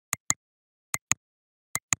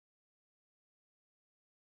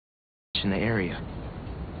in the area.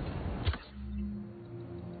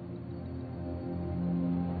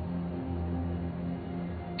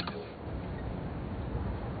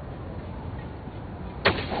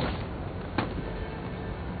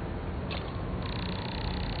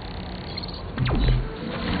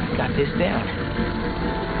 Got this down.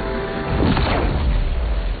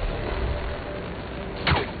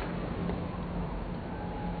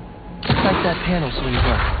 Looks like that panel swings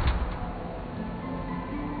up.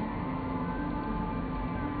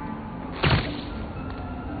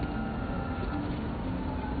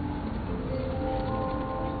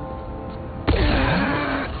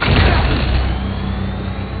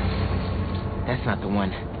 That's not the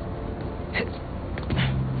one.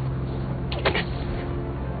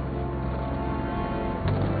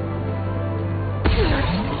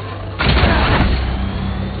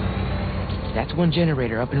 That's one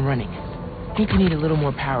generator up and running. I think we need a little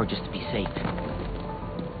more power just to be safe.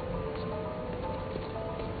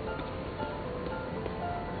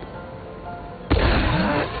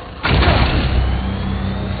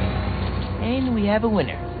 And we have a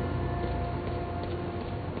winner.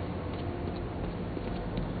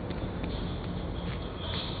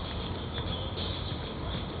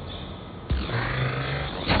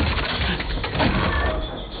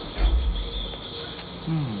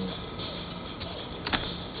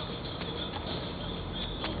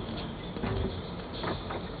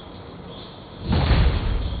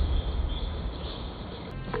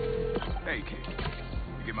 Hey, kid.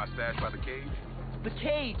 You get my stash by the cage? The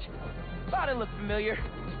cage! Thought it looked familiar.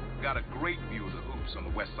 Got a great view of the hoops on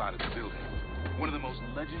the west side of the building. One of the most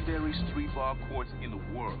legendary street ball courts in the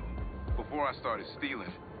world. Before I started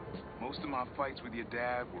stealing, most of my fights with your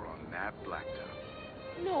dad were on that blacktop.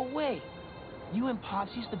 No way! You and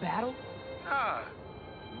Pops used to battle? Nah,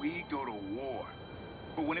 we go to war.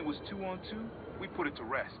 But when it was 2-on-2, we put it to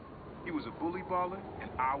rest. He was a bully baller, and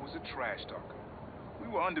I was a trash talker. We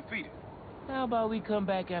were undefeated. How about we come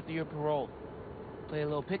back after your parole? Play a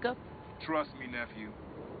little pickup? Trust me, nephew.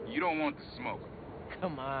 You don't want the smoke.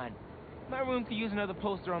 Come on. My room could use another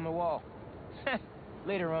poster on the wall.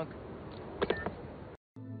 Later, Unc.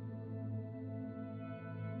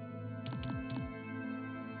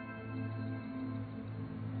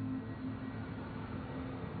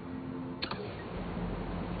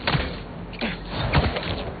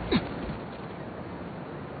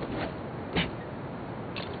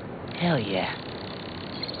 Hell yeah.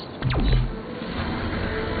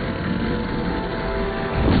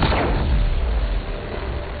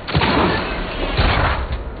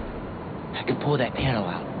 I could pull that panel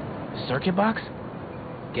out. The circuit box?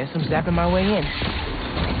 Guess I'm zapping my way in.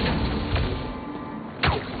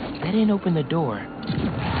 That didn't open the door.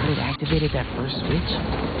 But it activated that first switch.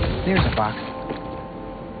 There's a box.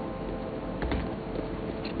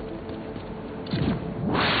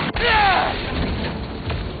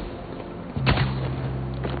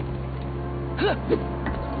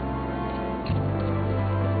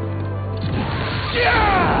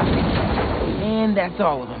 And that's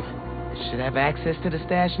all of them. Should have access to the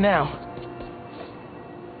stash now.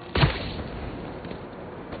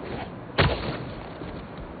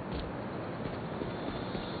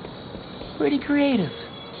 Pretty creative,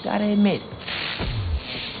 gotta admit.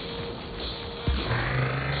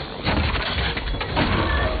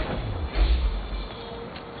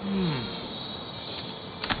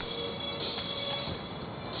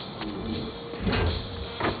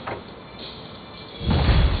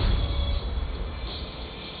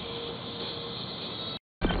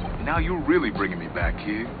 Now you're really bringing me back,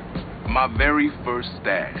 kid. My very first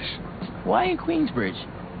stash. Why in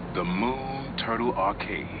Queensbridge? The Moon Turtle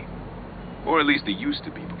Arcade. Or at least it used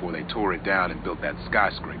to be before they tore it down and built that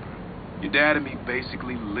skyscraper. Your dad and me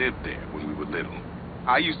basically lived there when we were little.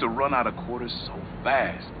 I used to run out of quarters so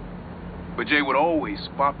fast. But Jay would always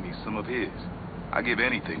spot me some of his. I'd give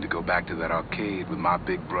anything to go back to that arcade with my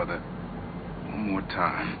big brother one more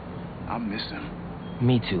time. I miss him.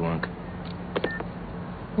 Me too, Unc.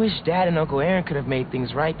 Wish Dad and Uncle Aaron could have made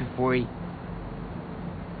things right before he...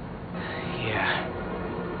 Yeah.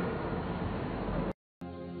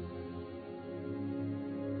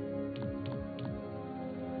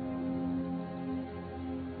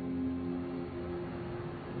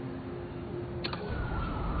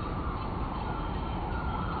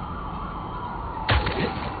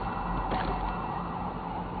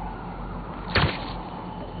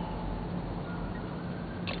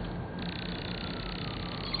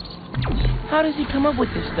 How does he come up with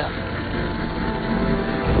this stuff?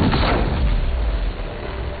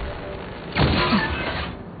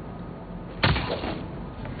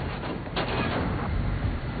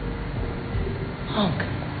 Hunk,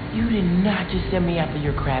 You did not just send me after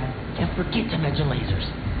your crap and forget to mention lasers.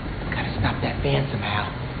 Gotta stop that van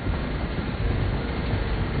somehow.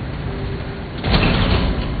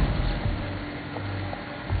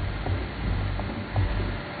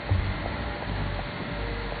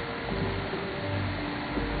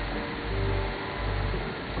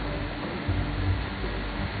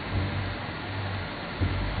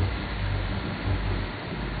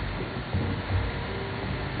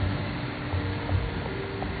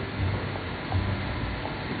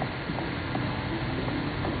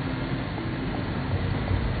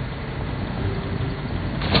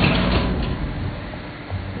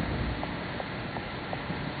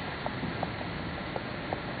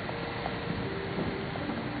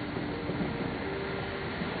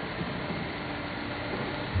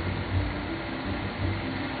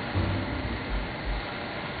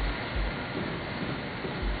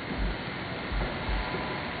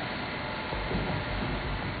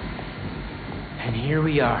 And here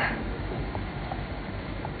we are.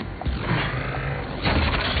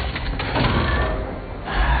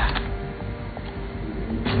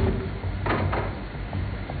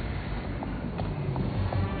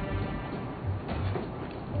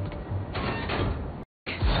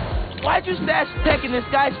 Why'd you stash tech in this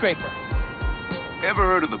skyscraper? Ever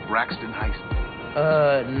heard of the Braxton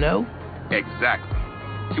heist? No. Exactly.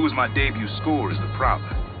 It was my debut score as the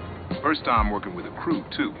Prowler. First time working with a crew,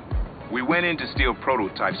 too. We went in to steal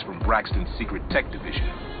prototypes from Braxton's secret tech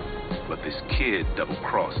division. But this kid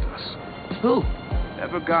double-crossed us. Who?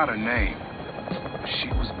 Never got her name. She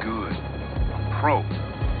was good. A pro.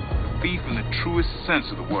 A thief in the truest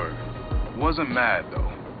sense of the word. Wasn't mad,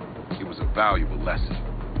 though. It was a valuable lesson.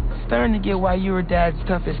 Starting to get why you were Dad's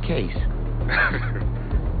toughest case.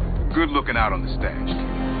 Good looking out on the stash.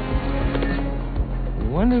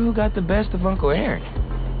 Wonder who got the best of Uncle Aaron.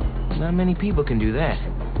 Not many people can do that.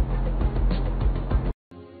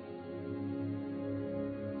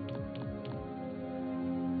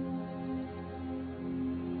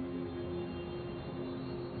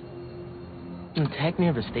 Tech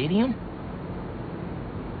near the stadium?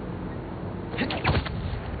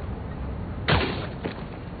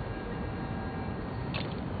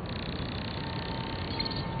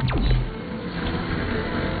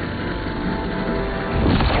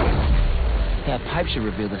 That pipe should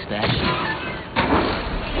reveal the stash.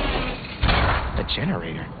 A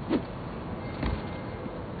generator.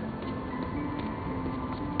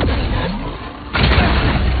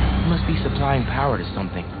 Must be supplying power to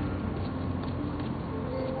something.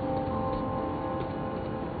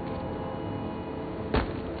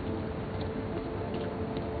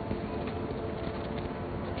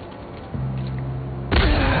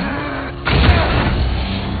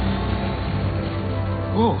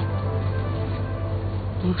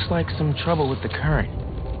 Looks like some trouble with the current.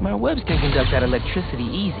 My webs can conduct that electricity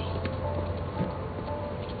easy.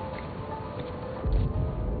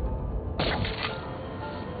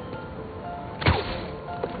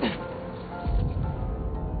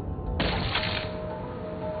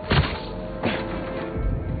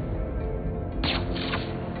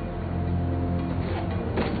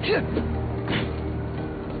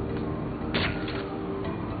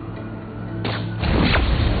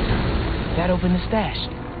 That opened the stash.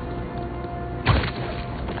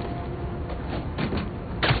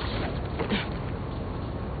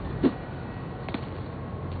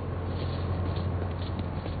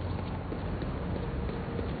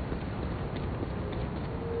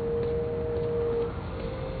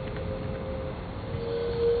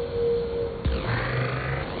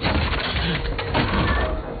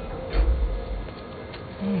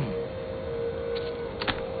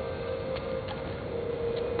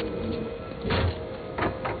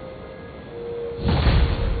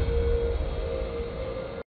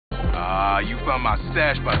 You found my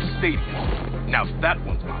stash by the stadium. Now that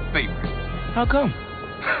one's my favorite. How come?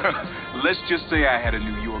 Let's just say I had a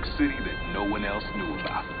New York City that no one else knew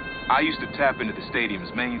about. I used to tap into the stadium's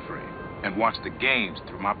mainframe and watch the games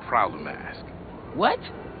through my Prowler mask. What?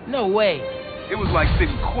 No way. It was like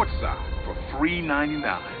sitting courtside for free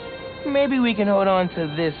 $99. Maybe we can hold on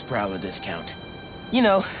to this Prowler discount. You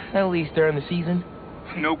know, at least during the season.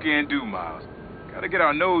 No can do, Miles. Gotta get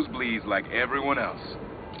our nosebleeds like everyone else.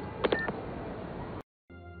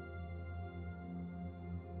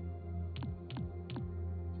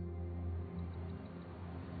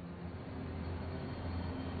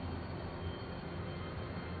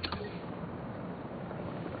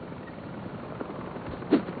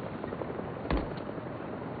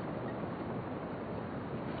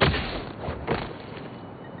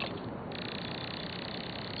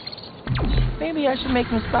 Maybe I should make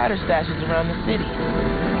some spider stashes around the city.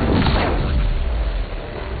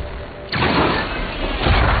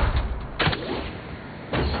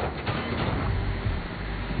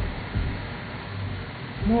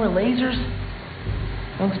 lasers?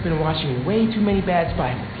 Unc's been watching way too many bad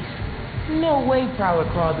spy movies. No way Prowler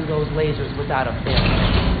crawled through those lasers without a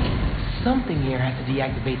fail. Something here has to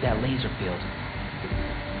deactivate that laser field.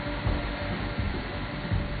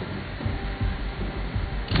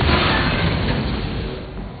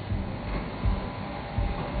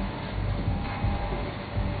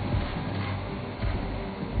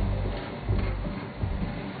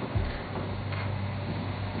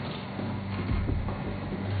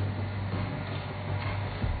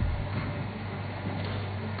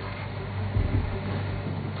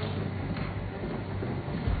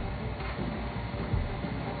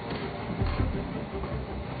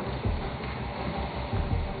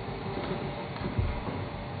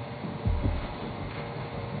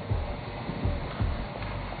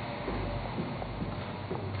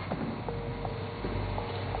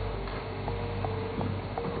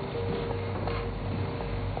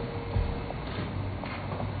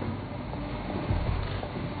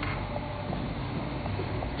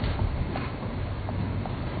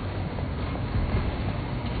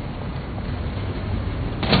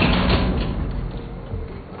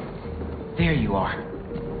 There you are.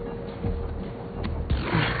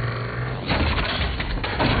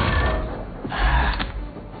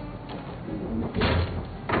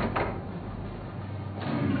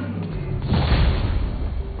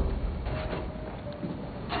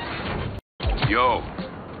 Yo,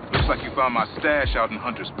 looks like you found my stash out in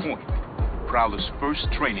Hunter's Point, Prowler's first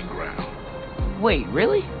training ground. Wait,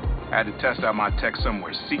 really? I had to test out my tech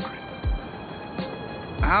somewhere secret.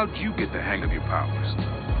 How'd you get the hang of your powers?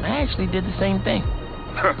 I actually did the same thing.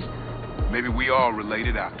 Maybe we all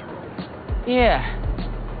related after all. Yeah.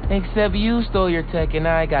 Except you stole your tech and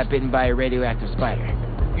I got bitten by a radioactive spider.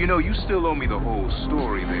 You know, you still owe me the whole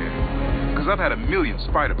story there. Because I've had a million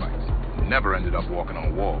spider bites. Never ended up walking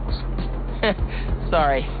on walls.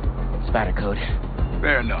 Sorry. Spider code.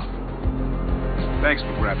 Fair enough. Thanks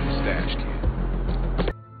for grabbing the stash, kid.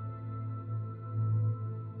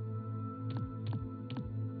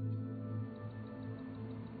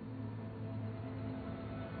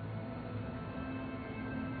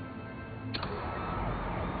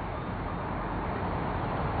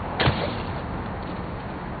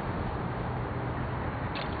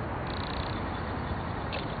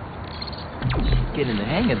 Getting the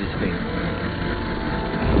hang of this thing.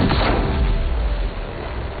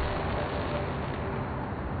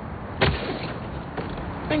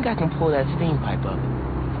 I think I can pull that steam pipe up.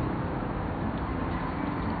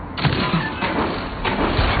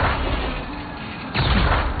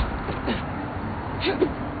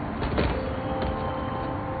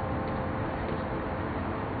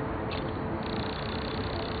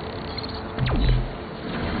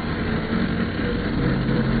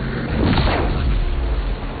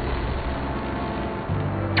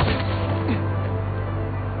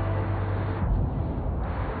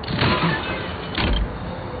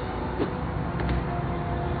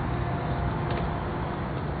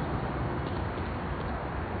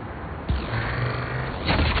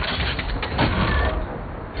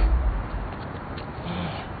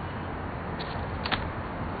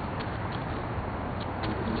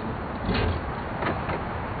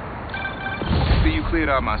 Cleared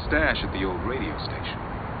out my stash at the old radio station.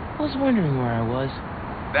 I was wondering where I was.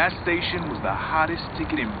 That station was the hottest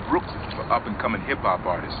ticket in Brooklyn for up-and-coming hip-hop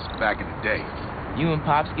artists back in the day. You and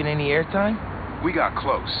Pops get any airtime? We got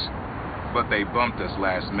close, but they bumped us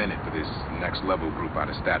last minute for this next-level group out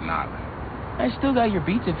of Staten Island. I still got your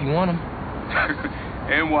beats if you want them.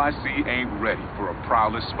 NYC ain't ready for a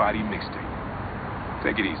Prowler Spidey mixtape.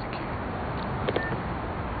 Take it easy, kid.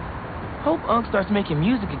 Hope Unc starts making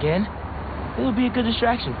music again. It'll be a good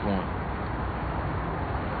distraction for him.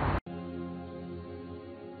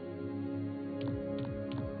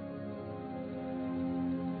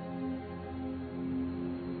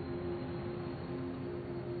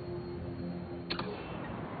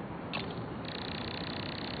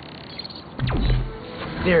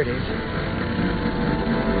 There it is.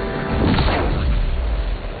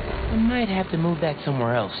 I might have to move that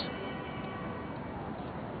somewhere else.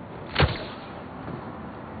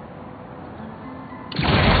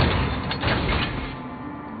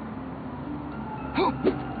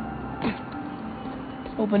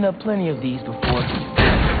 Opened up plenty of these before.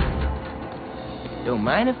 Don't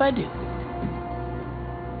mind if I do.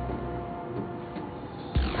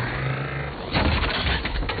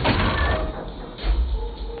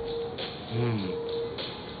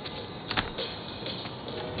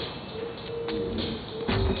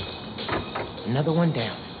 Another one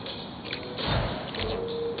down.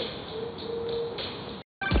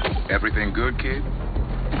 Everything good, kid?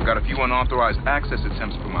 Got a few unauthorized access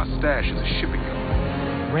attempts for my stash in the shipping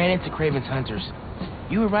yard. Ran into Craven's hunters.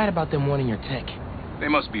 You were right about them wanting your tech. They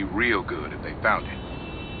must be real good if they found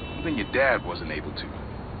it. Even your dad wasn't able to.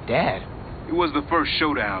 Dad? It was the first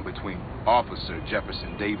showdown between Officer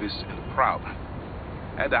Jefferson Davis and the Prowler.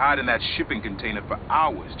 I had to hide in that shipping container for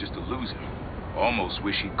hours just to lose him. Almost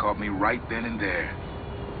wish he'd caught me right then and there.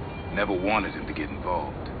 Never wanted him to get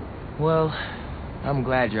involved. Well, I'm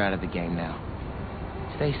glad you're out of the game now.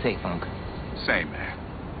 Stay safe, Unc. Same,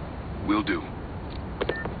 man. Will do.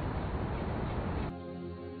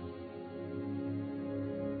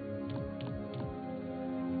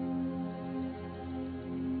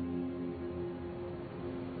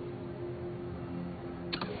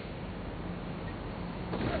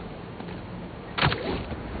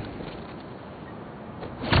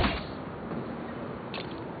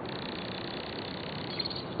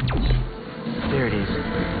 There it is.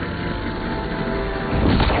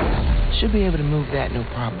 Should be able to move that, no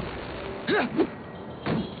problem.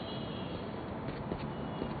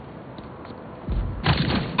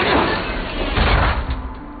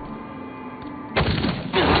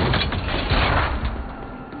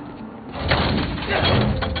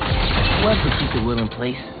 Love to keep the wheel in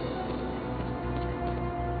place.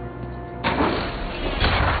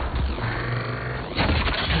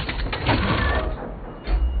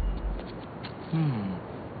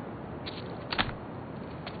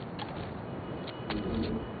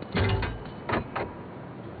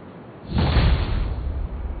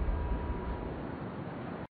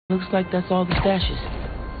 Looks like that's all the stashes.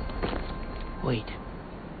 Wait.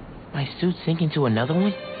 My suit's sinking to another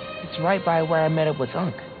one? It's right by where I met up with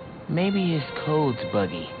Unc. Maybe his code's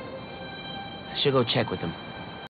buggy. I should go check with him.